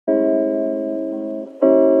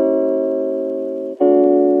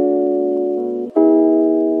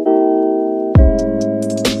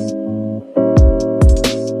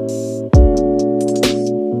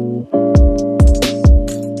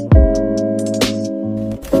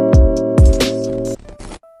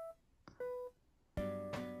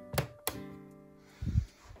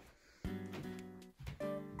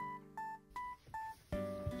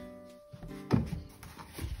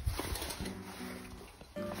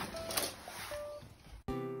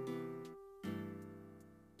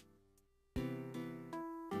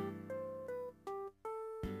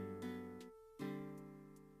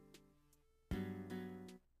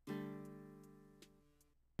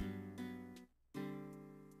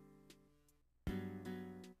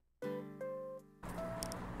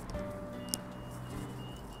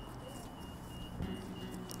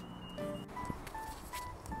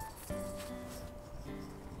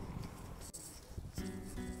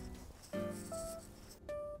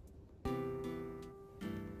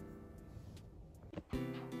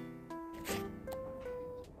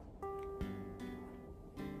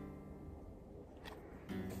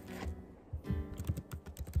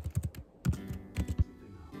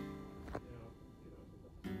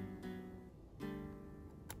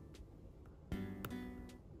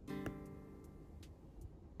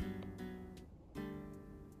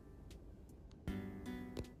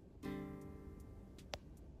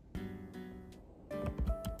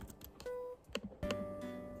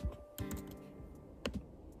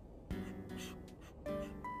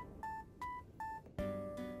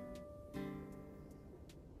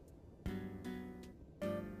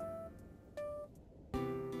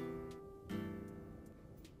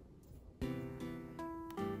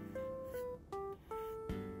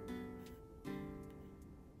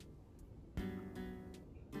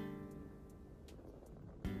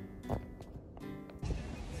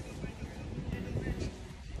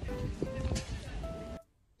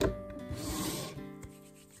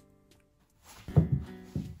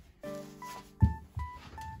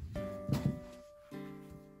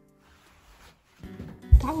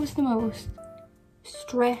just the most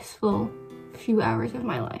stressful few hours of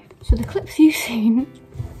my life. So the clips you've seen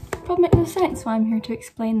probably make no sense, so I'm here to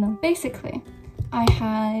explain them. Basically, I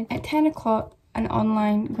had at 10 o'clock an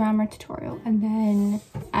online grammar tutorial, and then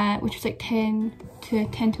which was like 10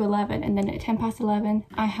 to 11, and then at 10 past 11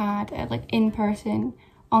 I had a like in-person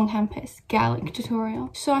on campus Gaelic tutorial.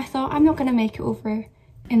 So I thought, I'm not gonna make it over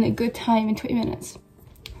in a good time in 20 minutes,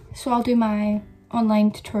 so I'll do my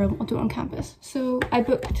online tutorial, I'll do it on campus. So I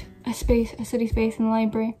booked a study space in the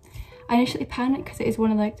library. I initially panicked because it is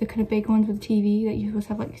one of like the kind of big ones with the TV that you're supposed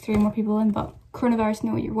to have like 3 more people in, but coronavirus,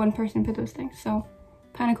 no, you're one person for those things, so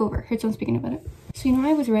panic over. Heard someone speaking about it. So you know,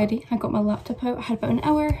 I was ready, I got my laptop out, I had about an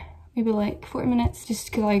hour, maybe like 40 minutes,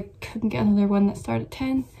 just because I couldn't get another one that started at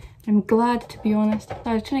 10. I'm glad, to be honest.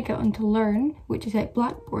 I was trying to get on to Learn, which is like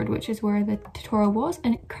Blackboard, which is where the tutorial was,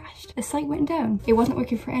 and it crashed. The site went down. It wasn't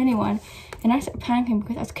working for anyone. And I started panicking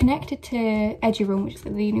because I was connected to EduRoam, which is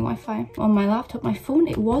like the uni Wi-Fi. On my laptop, my phone,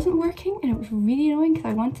 it wasn't working, and it was really annoying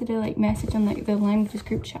because I wanted to like message on like the languages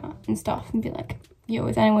group chat and stuff and be like, yo,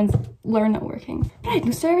 is anyone's Learn not working? But I had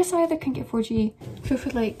no service either, couldn't get 4G. So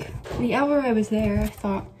for like the hour I was there, I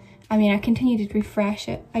thought, I mean, I continued to refresh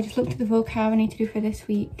it. I just looked at the vocab I need to do for this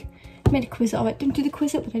week. Made a quiz of it. Didn't do the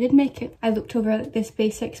quiz up, but I did make it. I looked over like this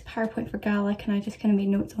basics PowerPoint for Gaelic, and I just kind of made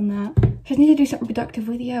notes on that. I just need to do something productive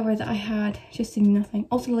with the hour that I had just doing nothing.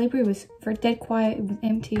 Also, the library was dead quiet, it was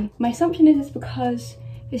empty. My assumption is it's because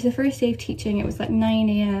it's the first day of teaching, it was like 9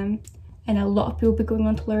 AM, and a lot of people will be going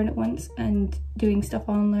on to Learn at once and doing stuff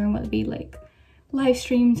on Learn, whether it be like live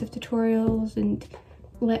streams of tutorials and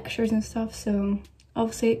lectures and stuff, so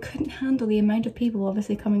obviously it couldn't handle the amount of people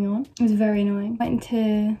obviously coming on. It was very annoying. Went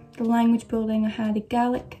into the language building. I had a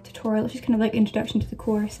Gaelic tutorial, which is kind of like introduction to the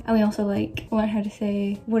course, and we also like learn how to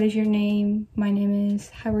say, what is your name? My name is,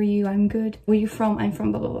 how are you? I'm good. Where are you from? I'm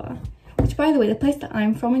from blah blah blah. Which, by the way, the place that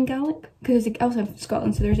I'm from in Gaelic, because also I'm from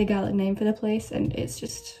Scotland, so there's a Gaelic name for the place, and it's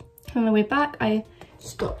just on the way back I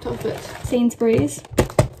stopped off at Sainsbury's.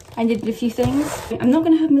 I did a few things. I'm not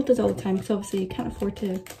gonna have meals all the time because obviously you can't afford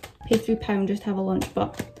to pay £3 just to have a lunch,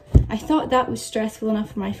 but I thought that was stressful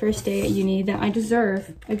enough for my first day at uni that I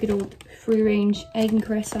deserve a good old free range egg and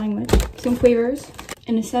cress sandwich, some Quavers,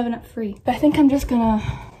 and a 7-Up free. But I think I'm just gonna,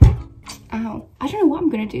 ow, I don't know what I'm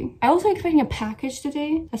gonna do. I also expecting a package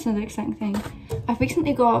today. That's another exciting thing. I've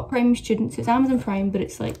recently got Prime Students. It's Amazon Prime, but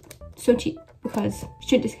it's like so cheap because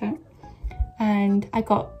student discount. And I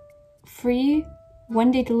got free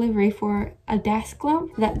 1-day delivery for a desk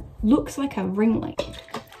lamp that looks like a ring light.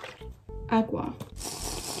 Agua.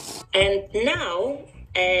 And now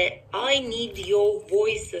I need your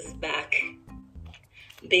voices back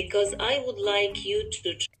because I would like you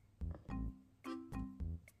to.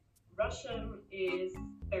 Russian is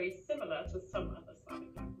very similar to some other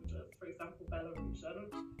Slavic languages, for example, Belarusian.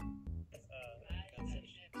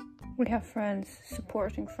 We have friends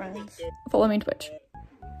supporting friends. Follow me on Twitch.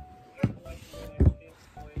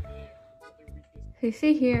 So you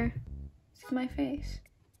see here, see my face.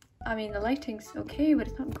 I mean, the lighting's okay, but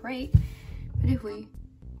it's not great. But if we...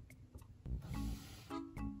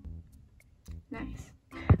 Nice.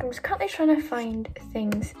 I'm just currently trying to find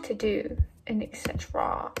things to do in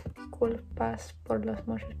etc. Culpas por los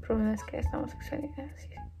muchos problemas que estamos experimentando.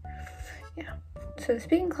 Yeah. So the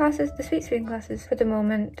speaking classes, the speaking classes for the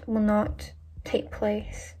moment will not take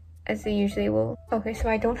place as they usually will. Okay, so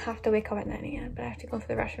I don't have to wake up at 9 AM, but I have to go for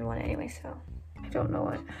the Russian one anyway, so I don't know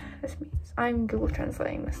what this means. I'm Google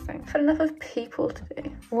translating this thing. I've had enough of people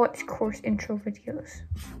today. What's course intro videos?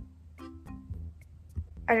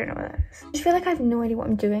 I don't know what that is. I just feel like I have no idea what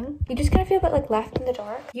I'm doing. You just kind of feel a bit like left in the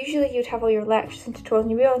dark. Usually you'd have all your lectures and tutorials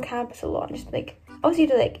and you'd be on campus a lot and just like, obviously you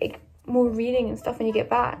do like more reading and stuff when you get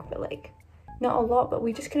back, but like not a lot, but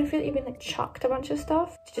we just kind of feel like you've been like chucked a bunch of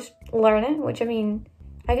stuff to just learn it, which I mean,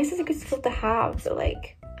 I guess it's a good skill to have, but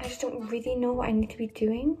like, I just don't really know what I need to be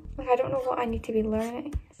doing. Like, I don't know what I need to be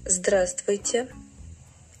learning. Здравствуйте.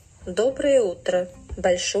 Доброе утро.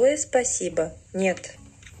 Большое спасибо. Нет.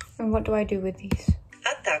 And what do I do with these?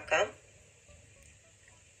 Атака.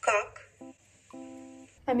 Как?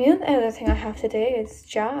 I mean, the other thing I have today is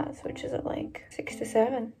jazz, which is at like 6 to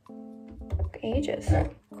 7. Ages.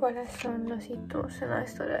 ¿Cuáles son los hitos en la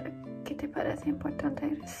historia que te parece importante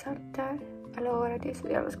resaltar a la hora de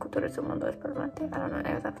estudiar las culturas del mundo hispanohablante? I don't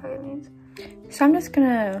know what that fucking means. So I'm just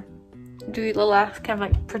gonna do the last kind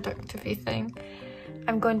of like productive thing.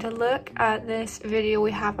 I'm going to look at this video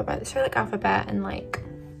we have about the Cyrillic alphabet and like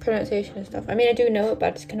pronunciation and stuff. I mean, I do know it, but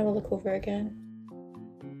I just kind of look over again.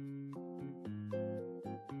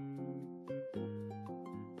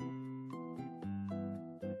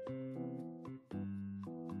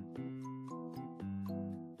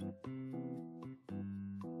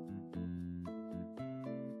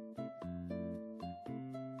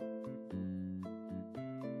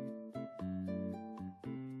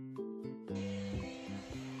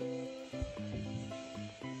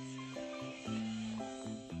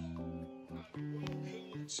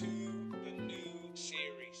 to the new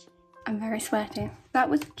series. I'm very sweaty. That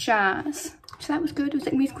was jazz. So that was good. It was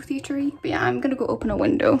like musical theatre-y. But yeah, I'm gonna go open a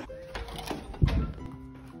window.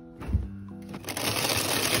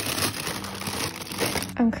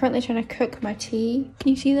 I'm currently trying to cook my tea.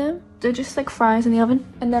 Can you see them? They're just like fries in the oven.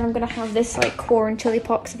 And then I'm gonna have this like corn chili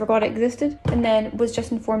pot because I forgot it existed. And then was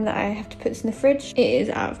just informed that I have to put this in the fridge. It is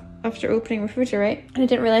out after opening refrigerate. And I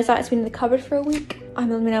didn't realize that it's been in the cupboard for a week. I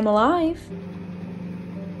mean, I'm alive.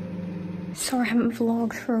 Sorry I haven't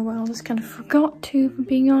vlogged for a while. Just kind of forgot to, if I'm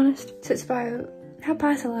being honest. So it's about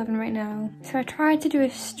 11:30 right now. So I tried to do a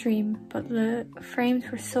stream, but the frames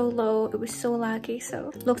were so low, it was so laggy,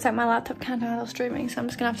 so it looks like my laptop can't handle streaming, so I'm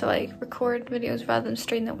just gonna have to like record videos rather than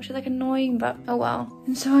stream them, which is like annoying, but oh well.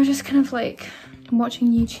 And so I just kind of like, I'm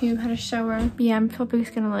watching YouTube, had a shower. Yeah, I'm probably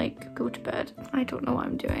just gonna like go to bed. I don't know what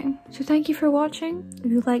I'm doing. So thank you for watching. If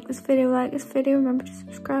you like this video, remember to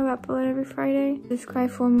subscribe. I upload every Friday. Subscribe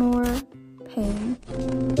for more pain.